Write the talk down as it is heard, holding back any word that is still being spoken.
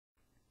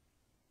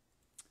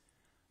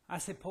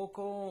Hace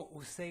poco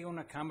usé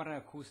una cámara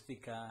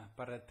acústica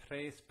para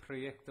 3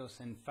 proyectos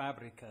en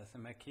fábricas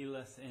en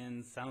maquilas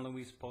en San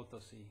Luis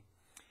Potosí.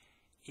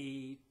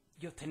 Y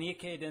yo tenía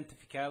que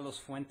identificar las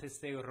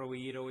fuentes de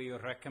ruido y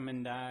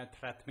recomendar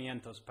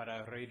tratamientos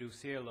para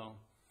reducirlo.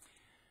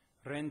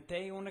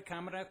 Renté una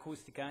cámara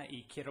acústica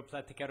y quiero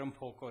platicar un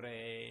poco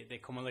de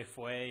cómo le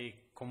fue y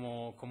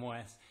cómo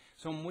es.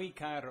 Son muy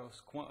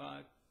caros,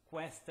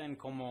 cuestan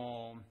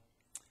como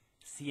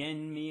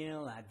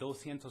 $100,000 a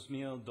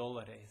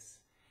 $200,000.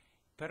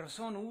 Pero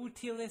son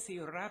útiles y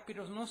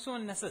rápidos, no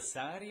son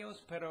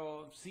necesarios,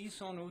 pero sí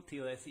son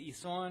útiles y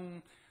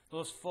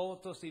las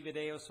fotos y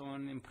videos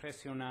son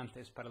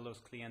impresionantes para los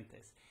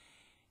clientes.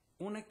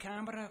 Una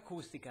cámara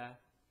acústica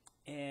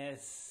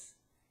es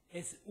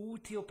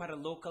útil para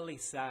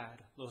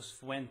localizar las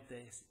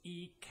fuentes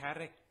y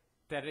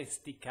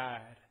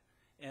caracterizar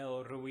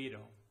el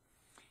ruido.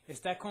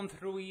 Está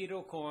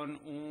construido con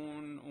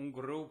un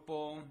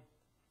grupo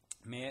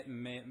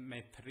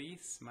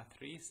matriz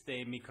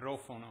de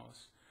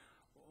micrófonos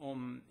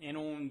en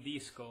un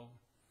disco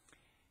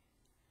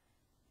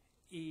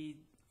y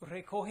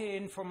recoge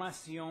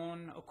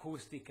información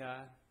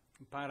acústica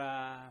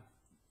para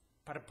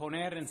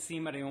poner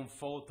encima de una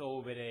foto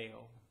o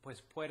video.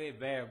 Pues puede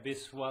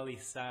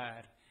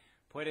visualizar,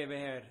 puede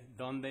ver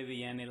dónde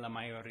viene la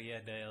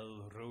mayoría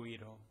del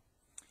ruido.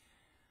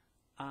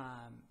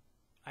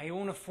 Hay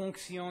una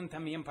función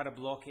también para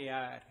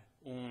bloquear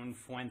una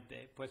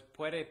fuente, pues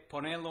puede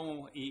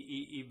ponerlo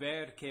y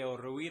ver que el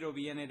ruido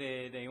viene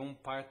de una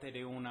parte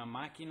de una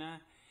máquina,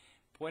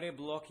 puede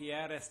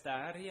bloquear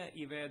esta área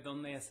y ver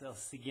dónde es el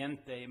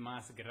siguiente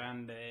más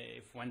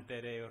grande fuente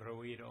de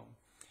ruido.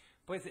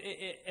 Pues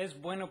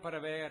es bueno para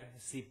ver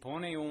si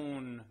pone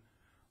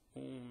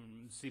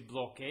si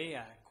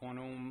bloquea con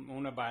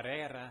una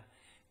barrera,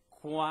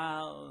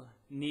 cuál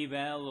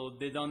nivel o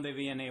de dónde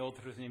vienen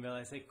otros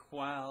niveles y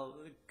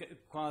cuál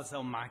es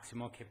el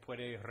máximo que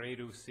puede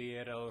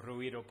reducir el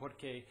ruido,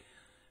 porque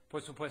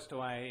por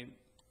supuesto hay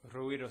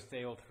ruidos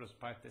de otras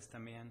partes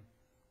también.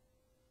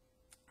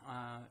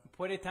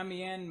 Puede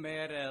también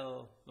ver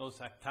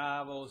los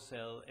octavos,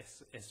 el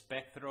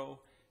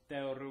espectro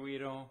del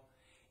ruido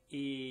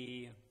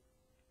y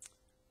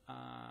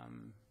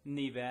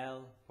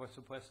nivel, por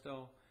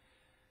supuesto.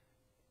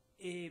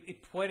 Y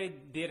puede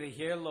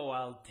dirigirlo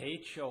al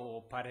techo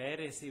o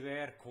paredes y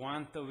ver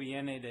cuánto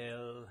viene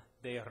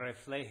de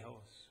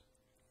reflejos.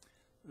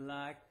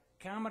 La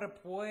cámara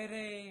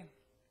puede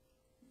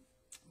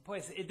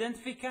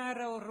identificar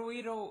el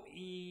ruido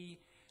y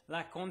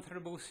la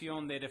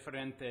contribución de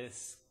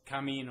diferentes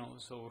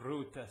caminos o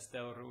rutas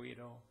del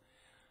ruido.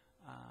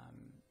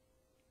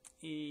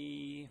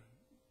 Y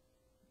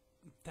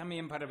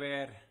también para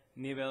ver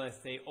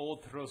niveles de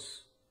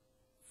otras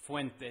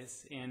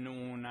fuentes en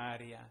un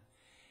área.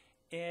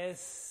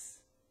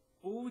 Es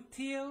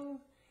útil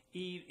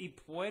y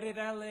puede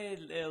darle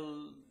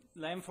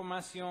la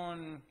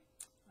información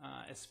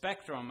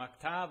spectrum,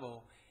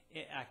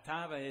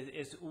 octava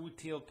es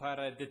útil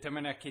para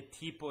determinar qué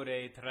tipo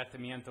de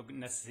tratamiento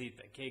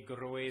necesita, qué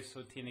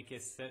grueso tiene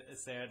que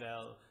ser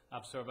la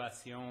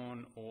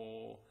observación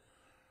o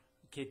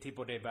qué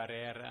tipo de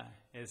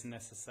barrera es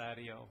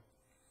necesario.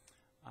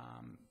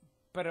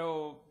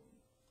 Pero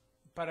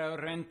para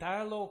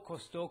rentarlo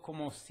costó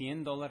como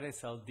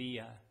 $100 al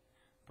día.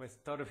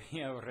 Pues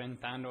todavía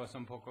rentando es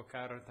un poco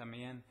caro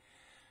también.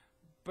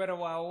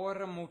 Pero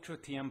ahorra mucho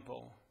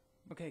tiempo.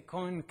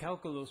 Con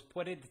cálculos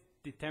puede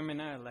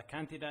determinar la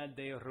cantidad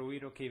de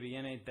ruido que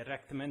viene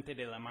directamente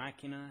de la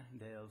máquina,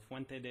 de la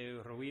fuente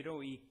de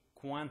ruido, y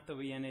cuánto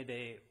viene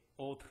de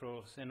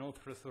en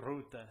otras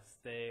rutas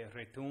de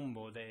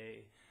retumbo,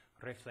 de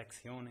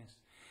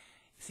reflexiones.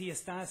 Si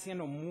está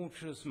haciendo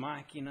muchas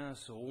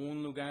máquinas o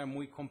un lugar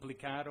muy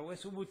complicado,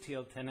 es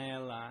útil tener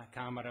la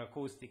cámara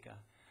acústica.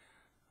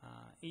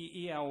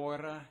 Y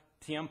ahorra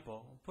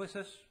tiempo, pues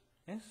es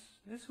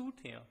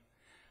útil.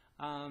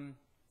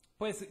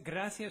 Pues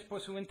gracias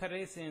por su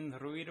interés en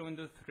ruido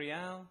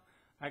industrial.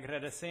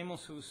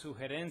 Agradecemos sus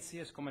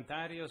sugerencias,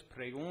 comentarios,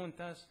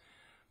 preguntas.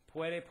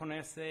 Puede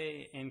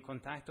ponerse en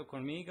contacto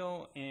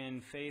conmigo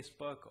en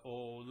Facebook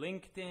o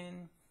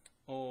LinkedIn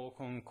o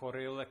con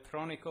correo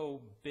electrónico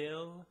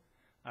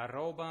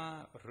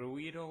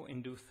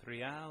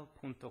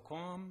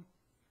bill@ruidoindustrial.com.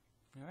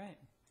 All right.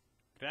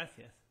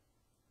 Gracias.